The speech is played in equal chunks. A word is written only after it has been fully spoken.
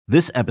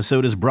This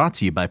episode is brought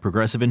to you by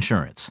Progressive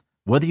Insurance.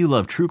 Whether you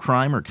love true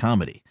crime or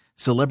comedy,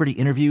 celebrity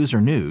interviews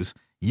or news,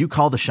 you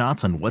call the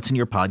shots on what's in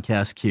your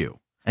podcast queue.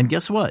 And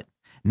guess what?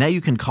 Now you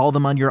can call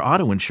them on your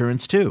auto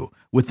insurance too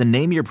with the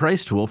Name Your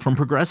Price tool from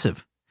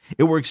Progressive.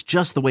 It works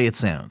just the way it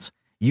sounds.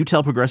 You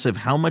tell Progressive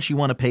how much you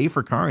want to pay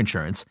for car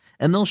insurance,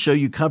 and they'll show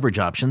you coverage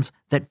options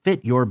that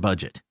fit your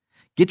budget.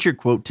 Get your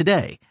quote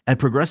today at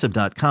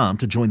Progressive.com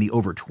to join the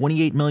over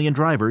 28 million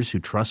drivers who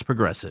trust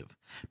Progressive.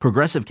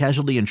 Progressive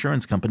Casualty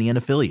Insurance Company and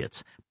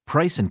Affiliates.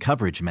 Price and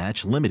coverage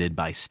match limited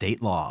by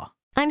state law.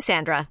 I'm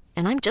Sandra,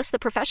 and I'm just the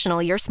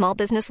professional your small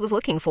business was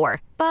looking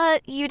for.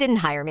 But you didn't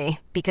hire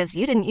me because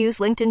you didn't use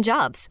LinkedIn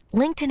Jobs.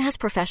 LinkedIn has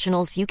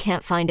professionals you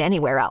can't find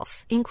anywhere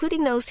else,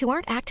 including those who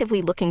aren't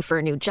actively looking for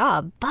a new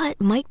job, but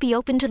might be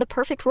open to the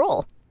perfect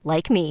role,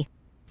 like me.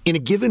 In a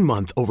given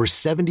month, over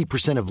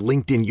 70% of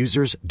LinkedIn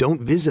users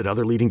don't visit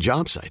other leading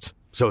job sites.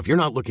 So if you're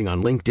not looking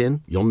on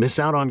LinkedIn, you'll miss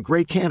out on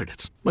great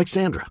candidates like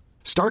Sandra.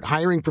 Start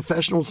hiring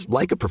professionals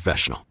like a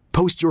professional.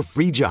 Post your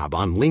free job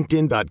on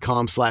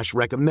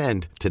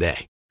linkedin.com/recommend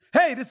today.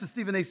 Hey, this is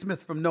Stephen A.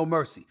 Smith from No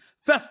Mercy.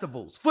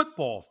 Festivals,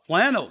 football,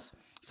 flannels.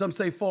 Some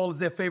say fall is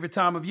their favorite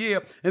time of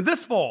year. And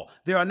this fall,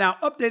 there are now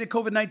updated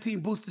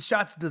COVID-19 booster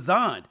shots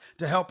designed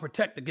to help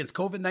protect against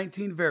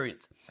COVID-19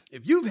 variants.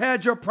 If you've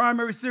had your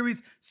primary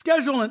series,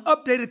 schedule an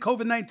updated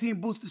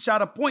COVID-19 booster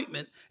shot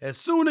appointment as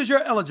soon as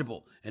you're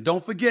eligible. And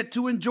don't forget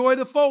to enjoy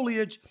the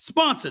foliage.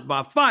 Sponsored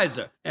by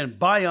Pfizer and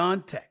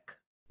BioNTech.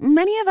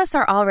 Many of us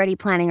are already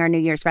planning our New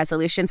Year's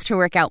resolutions to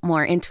work out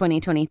more in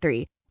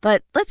 2023.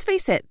 But let's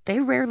face it, they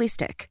rarely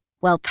stick.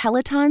 Well,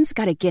 Peloton's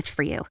got a gift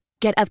for you.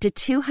 Get up to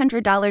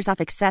 $200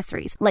 off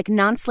accessories like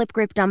non-slip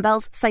grip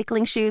dumbbells,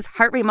 cycling shoes,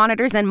 heart rate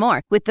monitors, and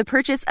more with the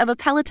purchase of a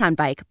Peloton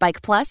bike,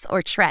 Bike Plus,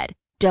 or Tread.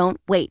 Don't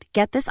wait.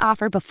 Get this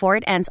offer before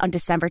it ends on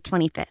December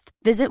 25th.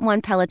 Visit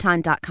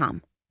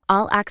onepeloton.com.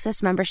 All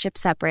access membership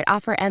separate.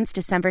 Offer ends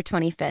December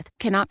 25th.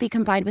 Cannot be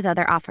combined with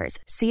other offers.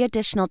 See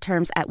additional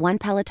terms at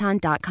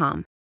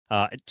onepeloton.com.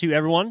 To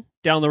everyone,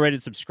 download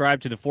and subscribe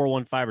to the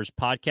 415ers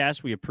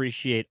podcast. We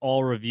appreciate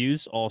all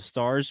reviews, all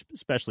stars,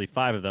 especially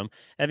 5 of them.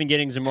 Evan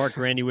Giddings and Mark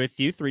Grandy with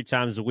you 3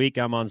 times a week.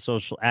 I'm on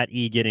social at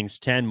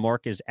eGiddings10.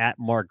 Mark is at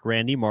Mark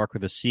Grandy, Mark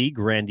with a C,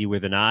 Grandy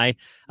with an I.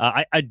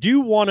 I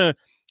do want to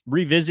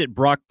revisit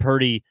Brock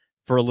Purdy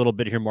for a little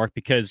bit here, Mark,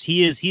 because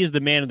he is the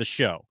man of the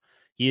show.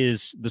 He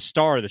is the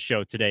star of the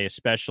show today,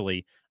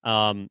 especially.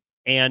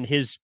 And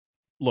his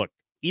look,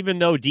 even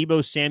though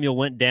Deebo Samuel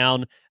went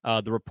down,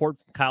 the report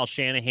from Kyle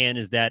Shanahan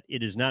is that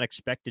it is not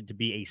expected to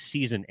be a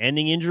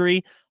season-ending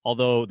injury,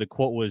 although the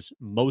quote was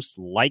most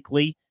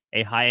likely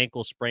a high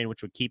ankle sprain,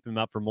 which would keep him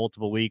up for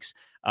multiple weeks.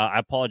 I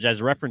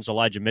apologize. I referenced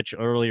Elijah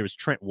Mitchell earlier. It was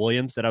Trent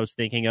Williams that I was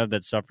thinking of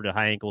that suffered a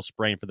high ankle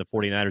sprain for the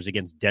 49ers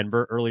against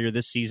Denver earlier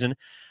this season.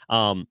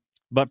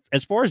 But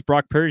as far as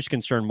Brock Purdy is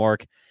concerned,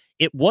 Mark,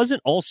 it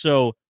wasn't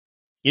also,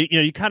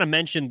 you kind of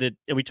mentioned that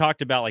we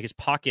talked about like his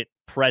pocket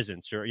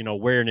presence or,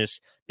 awareness,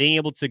 being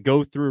able to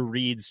go through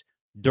reads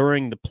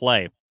during the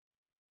play.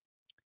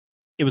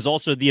 It was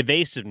also the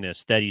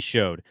evasiveness that he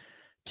showed.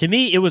 To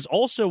me, it was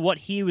also what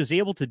he was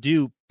able to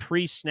do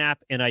pre-snap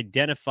and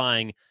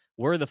identifying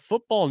where the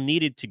football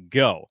needed to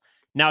go.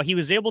 Now, he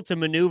was able to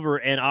maneuver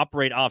and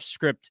operate off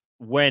script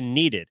when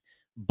needed.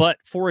 But,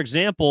 for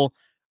example,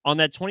 on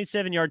that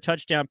 27-yard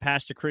touchdown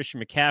pass to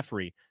Christian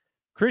McCaffrey,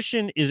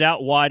 Christian is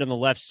out wide on the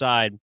left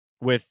side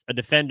with a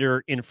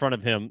defender in front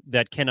of him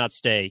that cannot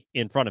stay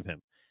in front of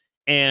him.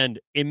 And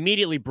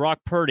immediately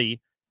Brock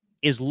Purdy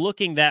is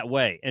looking that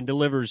way and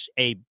delivers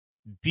a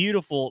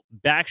beautiful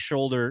back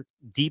shoulder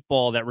deep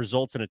ball that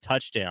results in a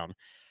touchdown.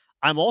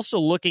 I'm also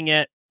looking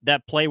at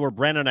that play where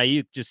Brandon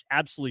Ayuk just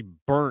absolutely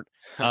burnt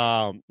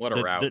what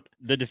a route.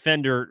 The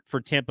defender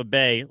for Tampa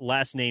Bay,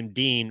 last name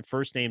Dean,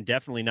 first name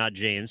definitely not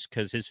James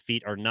because his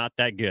feet are not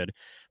that good.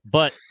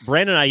 But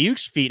Brandon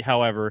Ayuk's feet,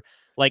 however,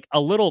 like a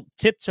little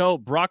tiptoe,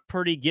 Brock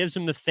Purdy gives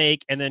him the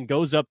fake and then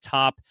goes up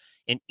top.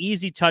 An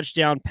easy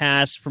touchdown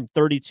pass from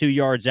 32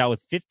 yards out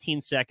with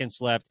 15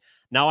 seconds left.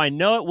 Now, I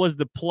know it was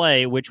the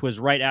play, which was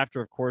right after,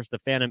 of course, the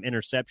phantom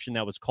interception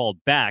that was called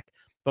back.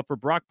 But for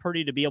Brock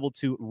Purdy to be able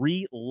to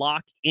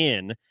re-lock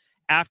in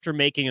after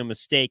making a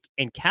mistake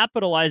and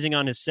capitalizing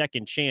on his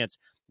second chance,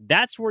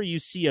 that's where you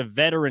see a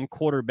veteran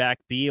quarterback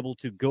be able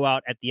to go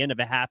out at the end of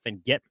a half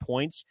and get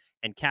points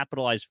and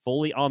capitalize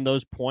fully on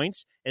those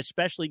points,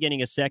 especially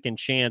getting a second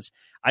chance.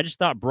 I just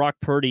thought Brock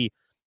Purdy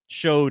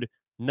showed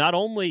not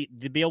only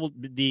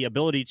the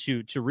ability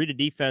to read a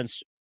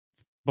defense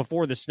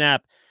before the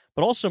snap,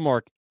 but also,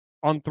 Mark,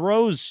 on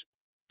throws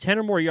 10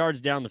 or more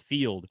yards down the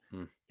field,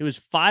 it was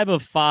 5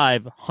 of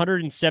 5,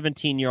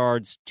 117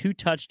 yards, 2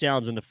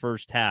 touchdowns in the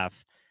first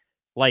half.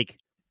 Like,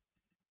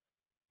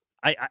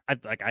 I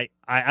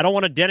don't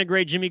want to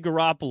denigrate Jimmy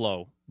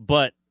Garoppolo,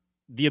 but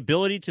the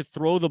ability to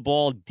throw the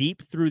ball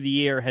deep through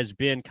the air has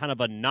been kind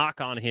of a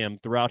knock on him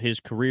throughout his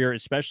career,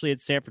 especially at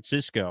San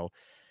Francisco.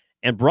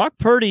 And Brock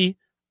Purdy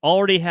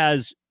already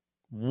has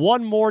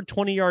one more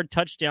 20-yard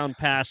touchdown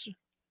pass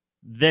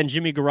than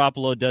Jimmy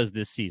Garoppolo does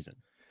this season.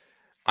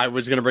 I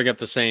was going to bring up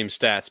the same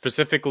stat,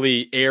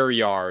 specifically air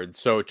yards.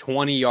 So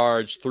 20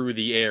 yards through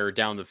the air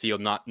down the field,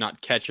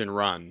 not catch and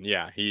run.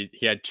 Yeah, he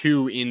had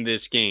 2 in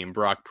this game.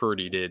 Brock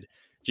Purdy did.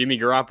 Jimmy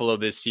Garoppolo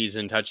this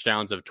season,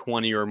 touchdowns of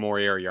 20 or more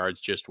air yards,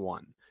 just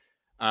 1.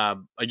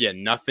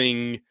 Again,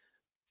 nothing,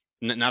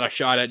 not a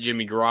shot at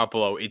Jimmy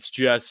Garoppolo. It's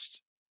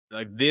just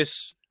like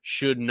this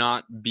should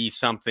not be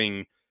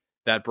something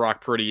that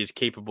Brock Purdy is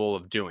capable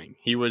of doing.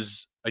 He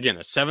was, again,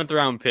 a 7th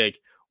round pick,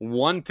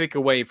 1 pick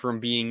away from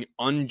being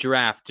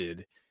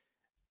undrafted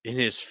in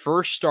his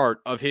first start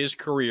of his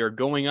career,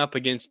 going up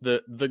against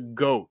the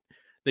GOAT,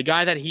 the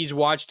guy that he's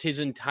watched his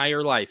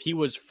entire life. He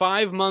was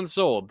 5 months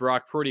old,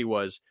 Brock Purdy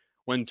was,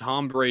 when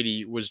Tom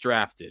Brady was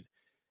drafted.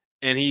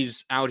 And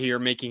he's out here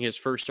making his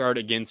first start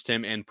against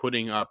him and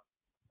putting up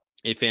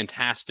a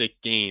fantastic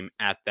game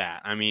at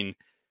that. I mean,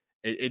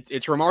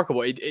 it's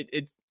remarkable.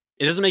 It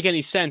doesn't make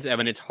any sense,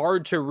 Evan. It's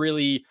hard to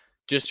really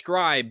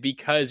describe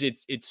because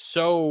it's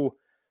so,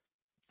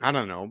 I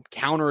don't know,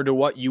 counter to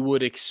what you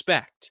would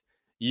expect.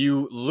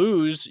 You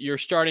lose your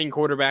starting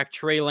quarterback,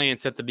 Trey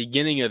Lance, at the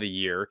beginning of the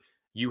year.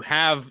 You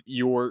have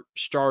your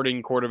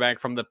starting quarterback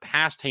from the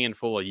past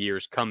handful of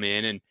years come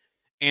in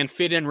and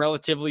fit in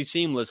relatively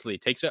seamlessly.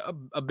 It takes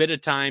a bit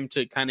of time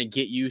to kind of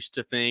get used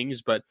to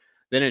things, but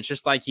then it's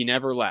just like he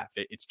never left.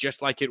 It's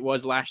just like it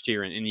was last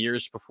year and in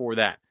years before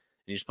that.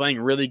 And he's playing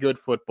really good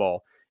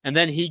football. And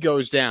then he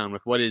goes down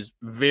with what is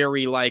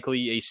very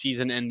likely a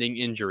season-ending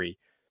injury.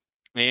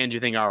 And you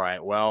think, all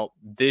right, well,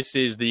 this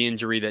is the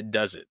injury that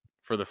does it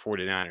for the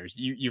 49ers.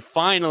 You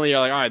finally are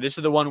like, all right, this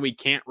is the one we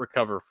can't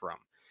recover from.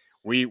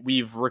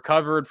 We've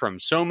recovered from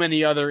so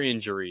many other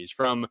injuries,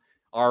 from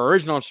our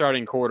original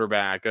starting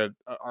quarterback,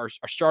 our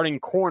starting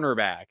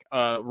cornerback,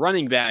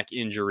 running back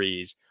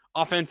injuries,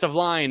 offensive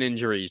line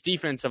injuries,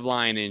 defensive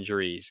line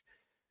injuries.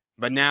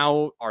 But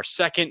now our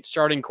second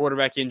starting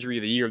quarterback injury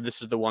of the year,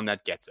 this is the one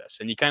that gets us.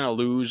 And you kind of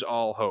lose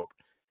all hope.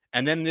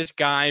 And then this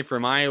guy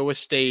from Iowa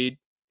State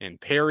and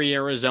Perry,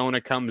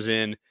 Arizona comes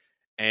in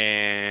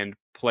and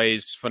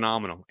plays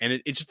phenomenal.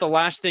 And it's just the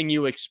last thing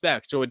you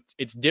expect. So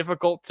it's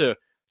difficult to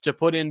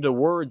put into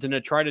words and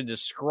to try to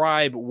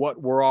describe what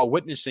we're all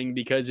witnessing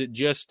because it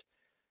just,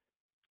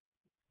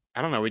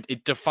 I don't know,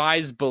 it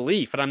defies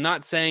belief. And I'm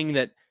not saying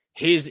that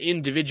his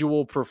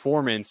individual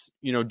performance,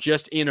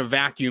 just in a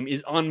vacuum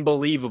is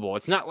unbelievable.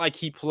 It's not like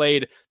he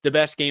played the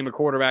best game a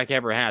quarterback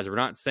ever has. We're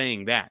not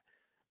saying that.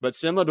 But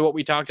similar to what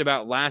we talked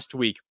about last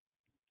week,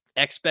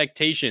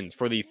 expectations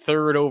for the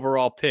 3rd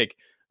overall pick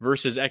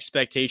versus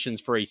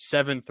expectations for a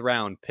 7th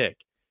round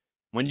pick.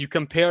 When you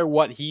compare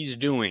what he's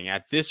doing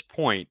at this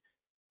point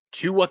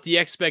to what the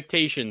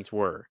expectations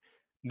were,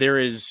 there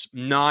is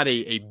not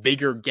a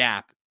bigger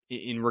gap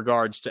in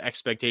regards to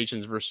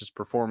expectations versus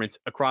performance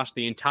across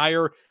the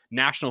entire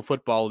National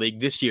Football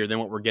League this year than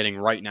what we're getting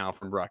right now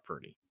from Brock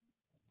Purdy.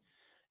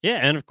 Yeah,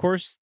 and of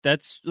course,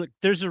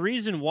 there's a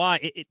reason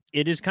why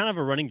it is kind of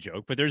a running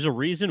joke, but there's a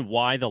reason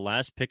why the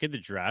last pick of the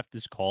draft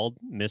is called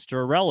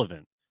Mr.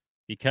 Irrelevant,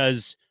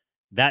 because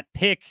that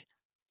pick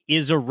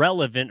is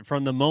irrelevant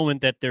from the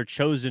moment that they're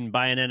chosen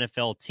by an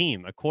NFL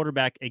team. A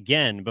quarterback,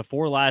 again,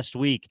 before last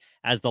week,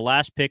 as the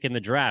last pick in the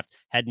draft,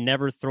 had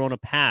never thrown a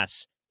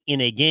pass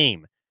in a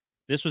game.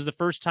 This was the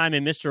first time a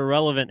Mr.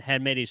 Irrelevant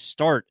had made a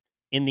start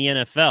in the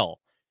NFL.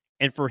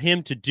 And for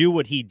him to do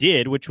what he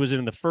did, which was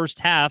in the first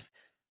half,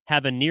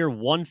 have a near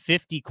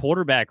 150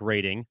 quarterback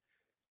rating,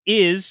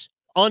 is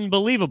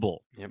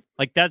unbelievable. Yep.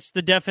 Like, that's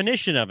the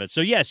definition of it.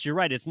 So, yes, you're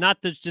right. It's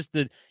not just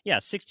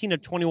 16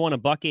 of 21,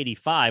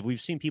 $185.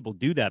 We've seen people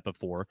do that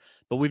before,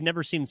 but we've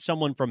never seen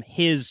someone from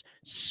his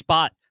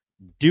spot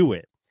do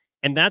it.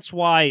 And that's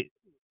why,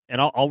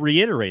 and I'll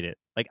reiterate it,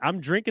 like, I'm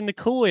drinking the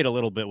Kool-Aid a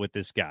little bit with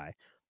this guy,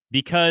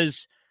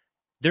 because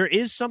there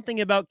is something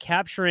about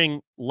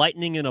capturing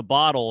lightning in a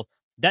bottle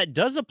that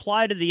does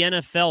apply to the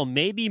NFL,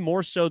 maybe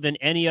more so than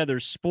any other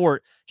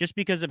sport, just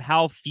because of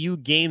how few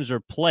games are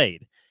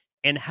played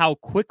and how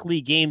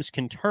quickly games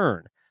can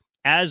turn.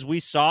 As we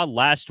saw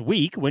last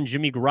week when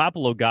Jimmy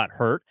Garoppolo got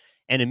hurt,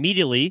 and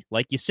immediately,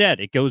 like you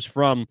said, it goes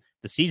from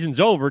the season's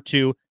over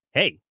to,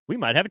 hey, we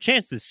might have a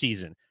chance this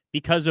season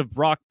because of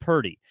Brock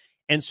Purdy.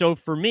 And so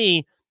for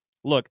me,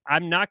 look,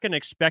 I'm not going to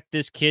expect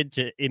this kid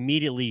to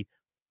immediately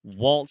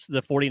waltz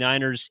the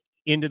 49ers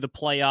into the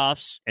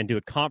playoffs and to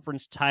a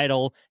conference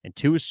title and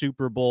to a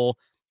Super Bowl.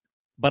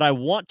 But I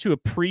want to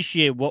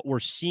appreciate what we're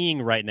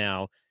seeing right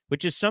now,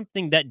 which is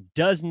something that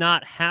does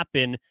not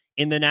happen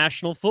in the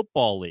National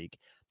Football League.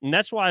 And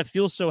that's why I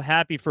feel so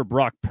happy for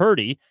Brock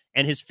Purdy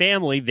and his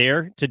family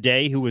there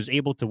today who was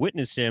able to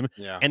witness him.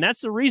 Yeah. And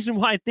that's the reason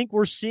why I think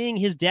we're seeing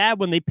his dad,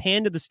 when they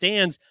pan to the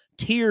stands,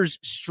 tears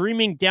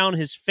streaming down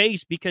his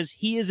face, because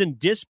he is in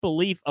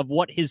disbelief of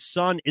what his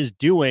son is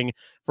doing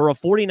for a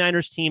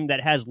 49ers team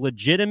that has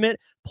legitimate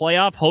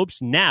playoff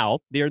hopes now.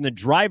 They're in the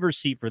driver's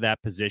seat for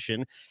that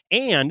position.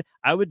 And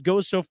I would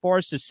go so far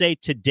as to say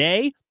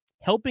today,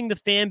 helping the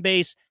fan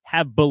base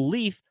have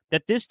belief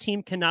that this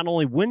team can not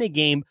only win a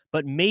game,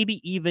 but maybe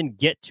even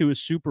get to a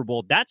Super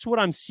Bowl. That's what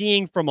I'm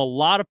seeing from a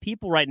lot of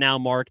people right now,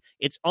 Mark.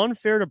 It's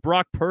unfair to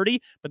Brock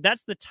Purdy, but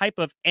that's the type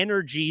of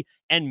energy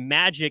and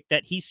magic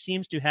that he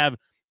seems to have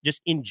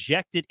just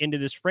injected into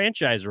this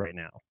franchise right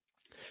now.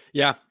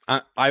 Yeah,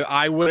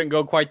 I wouldn't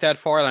go quite that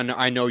far.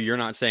 I know you're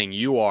not saying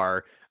you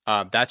are.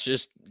 That's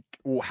just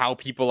how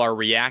people are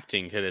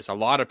reacting to this. A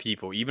lot of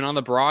people, even on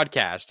the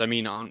broadcast. I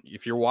mean,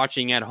 if you're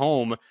watching at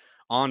home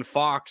on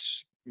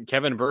Fox,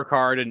 Kevin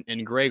Burkhardt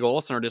and Greg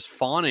Olsen are just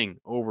fawning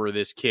over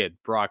this kid,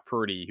 Brock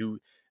Purdy, who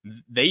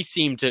they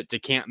seem to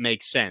can't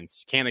make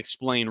sense, can't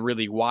explain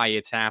really why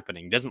it's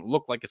happening. Doesn't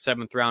look like a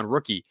 7th-round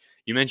rookie.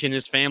 You mentioned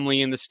his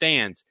family in the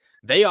stands.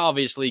 They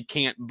obviously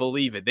can't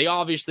believe it. They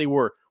obviously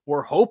were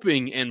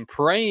hoping and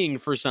praying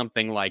for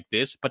something like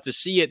this, but to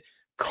see it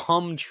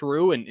come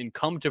true and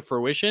come to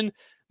fruition,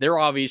 they're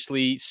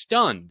obviously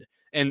stunned.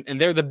 And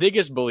they're the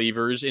biggest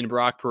believers in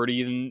Brock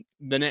Purdy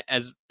than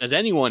as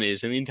anyone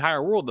is in the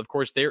entire world. Of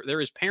course, they're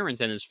his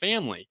parents and his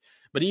family,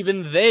 but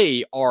even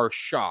they are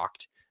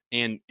shocked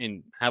and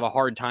have a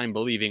hard time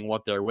believing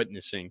what they're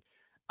witnessing.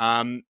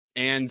 And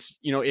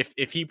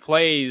if he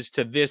plays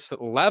to this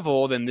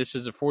level, then this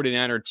is a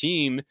 49er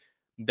team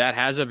that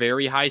has a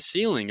very high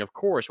ceiling. Of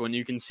course, when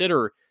you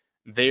consider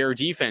their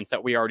defense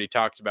that we already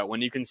talked about,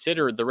 when you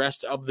consider the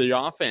rest of the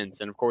offense,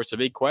 and of course, the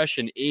big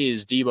question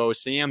is Deebo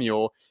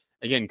Samuel.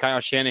 Again, Kyle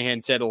Shanahan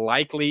said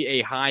likely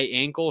a high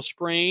ankle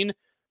sprain.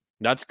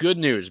 That's good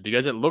news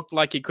because it looked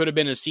like it could have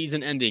been a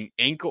season-ending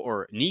ankle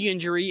or knee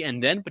injury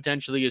and then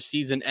potentially a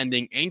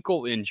season-ending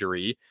ankle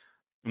injury.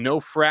 No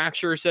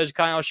fracture, says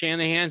Kyle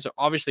Shanahan. So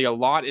obviously a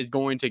lot is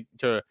going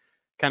to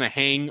kind of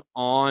hang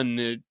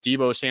on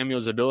Deebo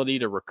Samuel's ability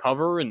to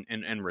recover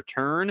and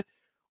return.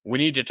 We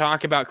need to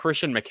talk about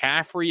Christian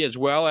McCaffrey as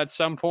well at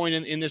some point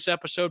in this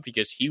episode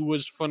because he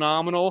was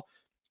phenomenal.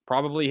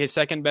 Probably his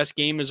second best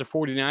game as a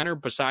 49er,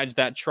 besides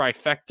that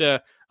trifecta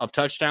of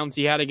touchdowns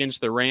he had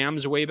against the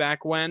Rams way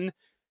back when.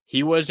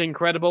 He was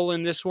incredible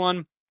in this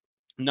one.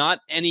 Not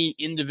any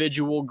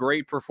individual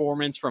great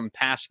performance from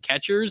pass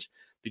catchers,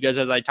 because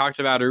as I talked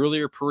about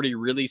earlier, Purdy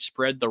really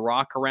spread the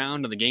rock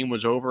around and the game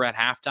was over at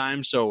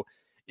halftime. So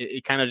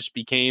it kind of just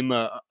became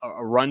a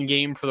run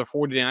game for the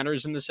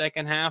 49ers in the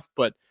second half.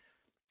 But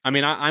I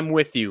mean, I'm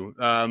with you.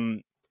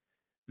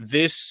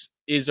 This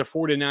is a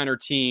 49er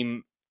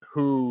team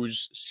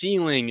whose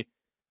ceiling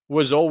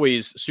was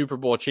always Super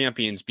Bowl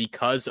champions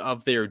because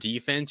of their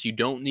defense. You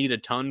don't need a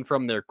ton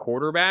from their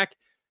quarterback.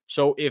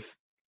 So if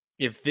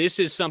this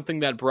is something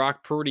that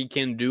Brock Purdy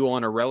can do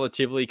on a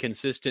relatively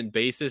consistent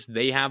basis,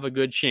 they have a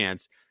good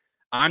chance.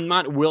 I'm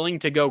not willing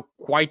to go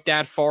quite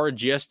that far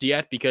just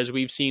yet because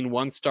we've seen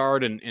one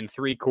start in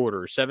 3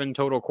 quarters, 7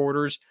 total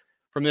quarters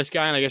from this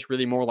guy, and I guess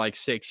really more like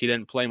 6. He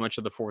didn't play much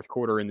of the fourth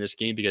quarter in this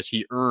game because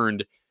he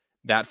earned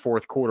that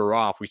fourth quarter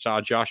off. We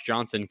saw Josh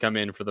Johnson come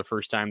in for the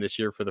first time this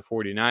year for the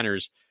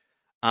 49ers.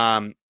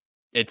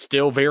 It's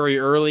still very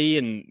early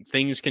and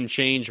things can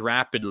change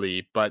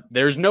rapidly, but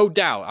there's no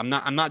doubt.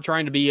 I'm not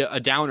trying to be a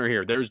downer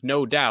here. There's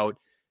no doubt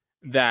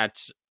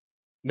that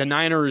the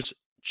Niners'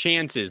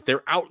 chances,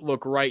 their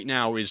outlook right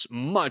now is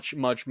much,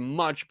 much,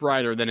 much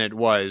brighter than it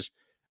was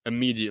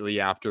immediately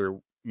after,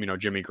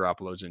 Jimmy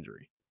Garoppolo's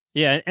injury.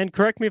 Yeah, and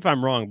correct me if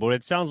I'm wrong, but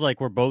it sounds like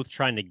we're both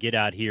trying to get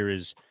at here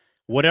is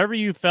whatever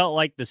you felt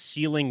like the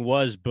ceiling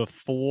was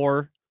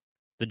before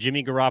the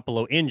Jimmy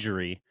Garoppolo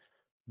injury,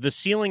 the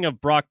ceiling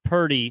of Brock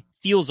Purdy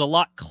feels a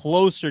lot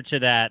closer to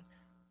that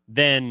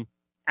than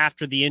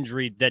after the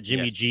injury that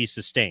Jimmy G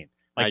sustained.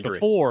 Like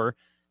before,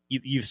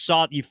 you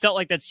felt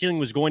like that ceiling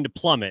was going to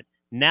plummet.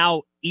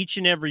 Now, each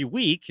and every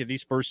week,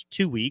 these first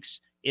 2 weeks,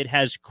 it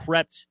has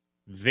crept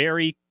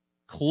very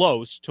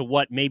close to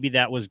what maybe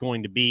that was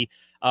going to be.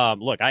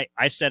 Look,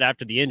 I said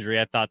after the injury,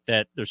 I thought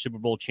that their Super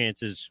Bowl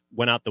chances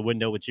went out the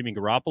window with Jimmy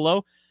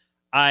Garoppolo.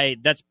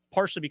 That's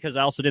partially because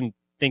I also didn't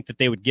think that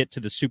they would get to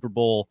the Super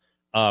Bowl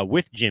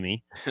with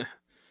Jimmy.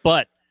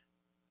 But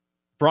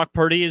Brock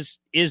Purdy is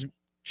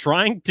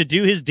trying to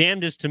do his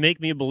damnedest to make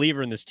me a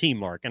believer in this team,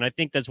 Mark. And I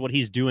think that's what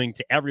he's doing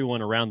to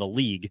everyone around the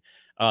league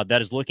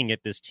that is looking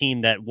at this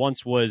team that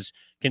once was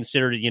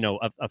considered,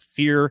 a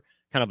fear,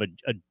 kind of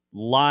a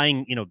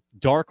lying,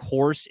 dark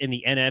horse in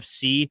the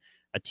NFC,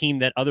 a team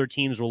that other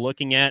teams were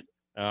looking at,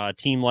 a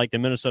team like the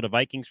Minnesota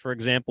Vikings, for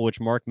example, which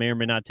Mark may or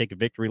may not take a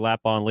victory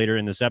lap on later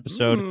in this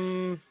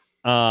episode.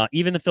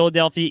 Even the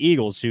Philadelphia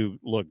Eagles, who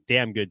look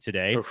damn good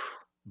today. Oof.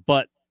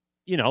 But,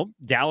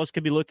 Dallas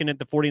could be looking at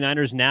the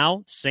 49ers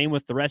now, same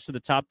with the rest of the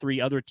top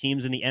 3 other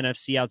teams in the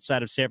NFC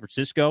outside of San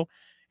Francisco,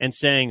 and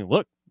saying,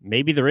 look,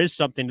 maybe there is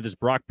something to this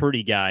Brock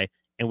Purdy guy,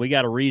 and we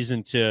got a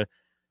reason to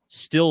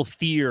still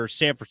fear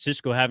San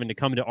Francisco having to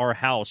come to our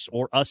house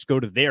or us go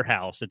to their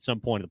house at some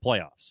point in the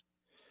playoffs.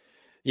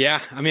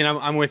 Yeah, I mean,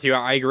 I'm with you.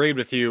 I agreed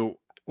with you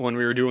when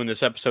we were doing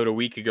this episode a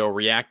week ago,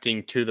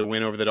 reacting to the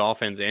win over the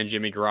Dolphins and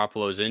Jimmy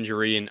Garoppolo's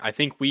injury. And I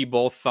think we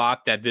both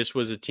thought that this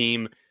was a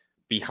team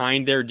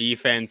behind their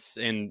defense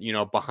and,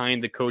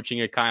 behind the coaching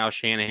of Kyle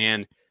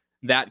Shanahan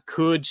that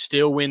could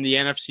still win the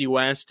NFC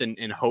West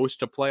and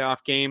host a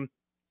playoff game,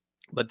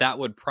 but that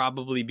would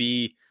probably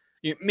be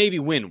maybe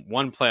win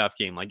one playoff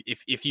game. Like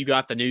if you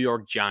got the New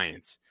York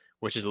Giants,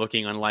 which is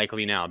looking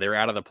unlikely now, they're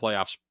out of the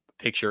playoffs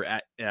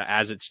picture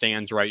as it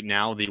stands right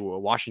now. The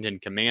Washington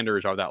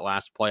Commanders are that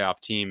last playoff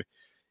team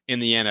in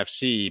the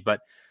NFC,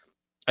 but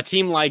a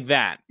team like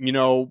that,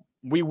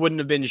 we wouldn't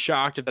have been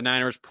shocked if the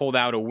Niners pulled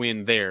out a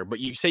win there. But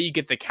you say you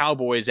get the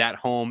Cowboys at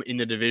home in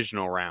the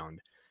divisional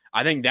round.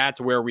 I think that's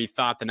where we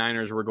thought the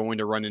Niners were going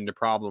to run into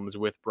problems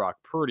with Brock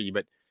Purdy.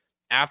 But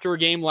after a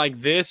game like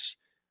this,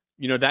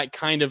 that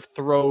kind of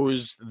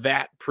throws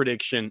that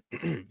prediction,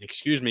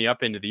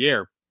 up into the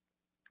air.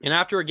 And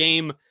after a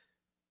game,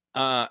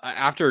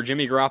 after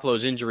Jimmy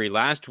Garoppolo's injury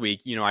last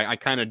week, I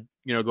kind of,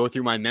 go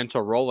through my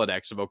mental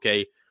Rolodex of,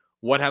 okay,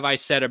 what have I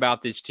said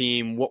about this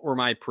team? What were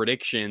my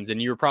predictions? And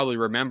you probably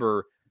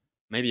remember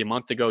maybe a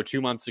month ago,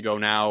 2 months ago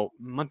now,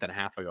 a month and a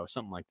half ago,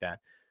 something like that.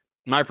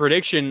 My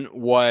prediction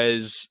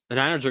was the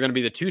Niners are going to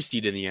be the 2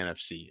 seed in the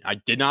NFC. I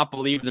did not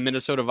believe the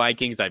Minnesota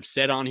Vikings. I've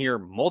said on here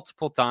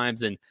multiple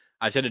times, and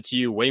I've said it to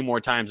you way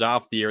more times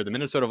off the air. The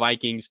Minnesota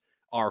Vikings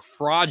are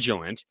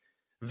fraudulent.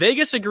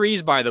 Vegas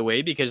agrees, by the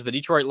way, because the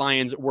Detroit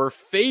Lions were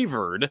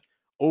favored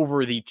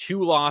over the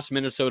 2-loss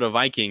Minnesota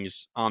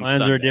Vikings on Sunday.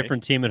 Lions are a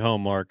different team at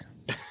home, Mark.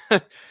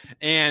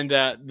 And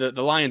the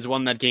Lions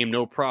won that game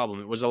no problem.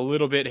 It was a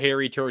little bit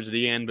hairy towards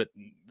the end, but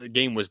the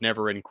game was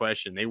never in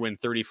question. They win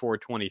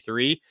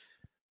 34-23.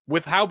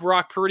 With how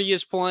Brock Purdy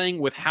is playing,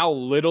 with how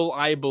little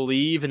I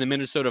believe in the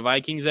Minnesota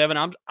Vikings,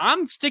 Evan,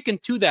 I'm sticking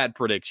to that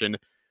prediction.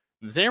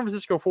 The San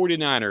Francisco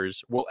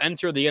 49ers will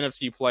enter the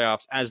NFC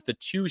playoffs as the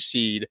 2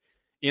 seed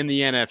in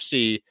the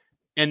NFC,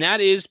 and that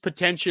is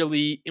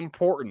potentially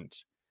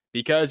important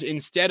because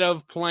instead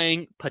of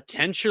playing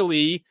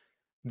potentially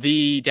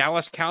the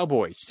Dallas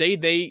Cowboys, say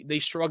they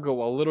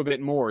struggle a little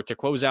bit more to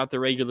close out the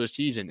regular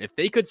season, if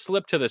they could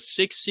slip to the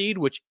 6th seed,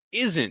 which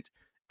isn't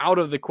out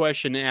of the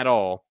question at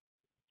all,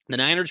 the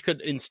Niners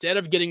could, instead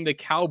of getting the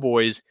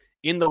Cowboys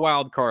in the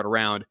wild card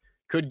round,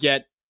 could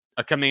get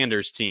a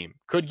Commanders team,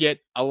 could get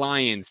a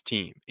Lions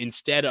team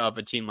instead of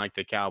a team like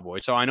the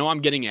Cowboys. So I know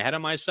I'm getting ahead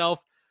of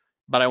myself,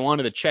 but I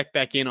wanted to check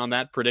back in on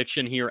that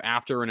prediction here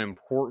after an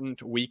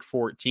important Week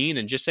 14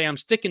 and just say I'm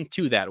sticking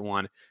to that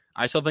one.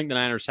 I still think the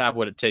Niners have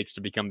what it takes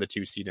to become the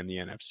 2 seed in the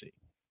NFC.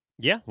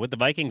 Yeah, with the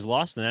Vikings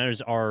lost, the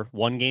Niners are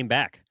 1 game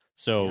back.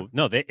 So,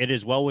 it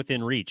is well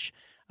within reach.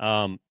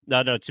 No,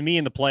 to me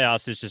in the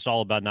playoffs, it's just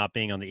all about not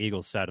being on the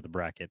Eagles side of the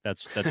bracket.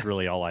 That's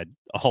really all I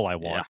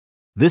want. Yeah.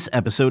 This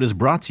episode is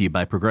brought to you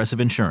by Progressive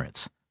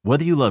Insurance.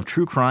 Whether you love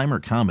true crime or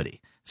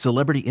comedy,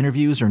 celebrity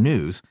interviews or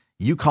news,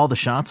 you call the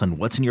shots on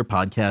what's in your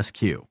podcast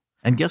queue.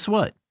 And guess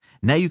what?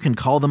 Now you can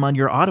call them on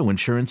your auto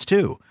insurance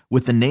too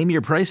with the Name Your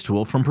Price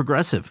tool from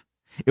Progressive.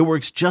 It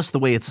works just the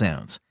way it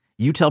sounds.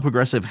 You tell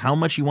Progressive how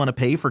much you want to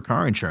pay for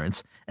car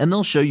insurance, and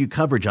they'll show you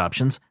coverage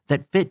options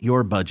that fit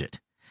your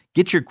budget.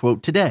 Get your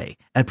quote today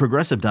at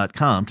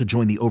Progressive.com to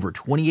join the over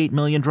 28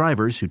 million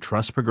drivers who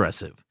trust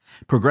Progressive.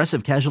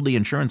 Progressive Casualty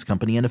Insurance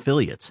Company and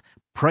Affiliates.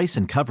 Price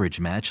and coverage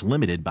match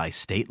limited by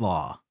state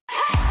law.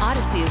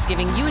 Odyssey is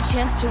giving you a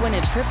chance to win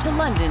a trip to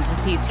London to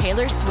see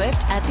Taylor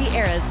Swift at the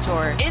Eras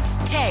Tour. It's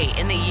Tay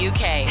in the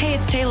UK. Hey,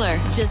 it's Taylor.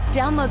 Just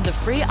download the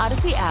free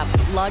Odyssey app,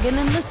 log in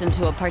and listen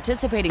to a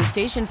participating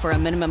station for a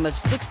minimum of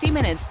 60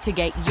 minutes to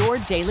get your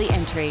daily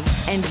entry.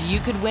 And you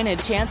could win a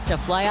chance to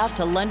fly off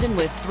to London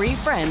with 3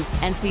 friends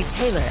and see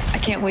Taylor. I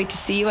can't wait to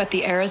see you at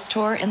the Eras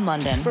Tour in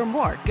London. For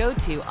more, go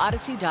to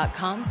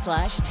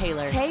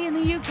odyssey.com/Taylor. Tay in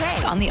the UK.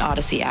 It's on the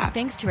Odyssey app.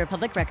 Thanks to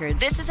Republic Records.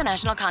 This is a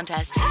national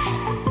contest.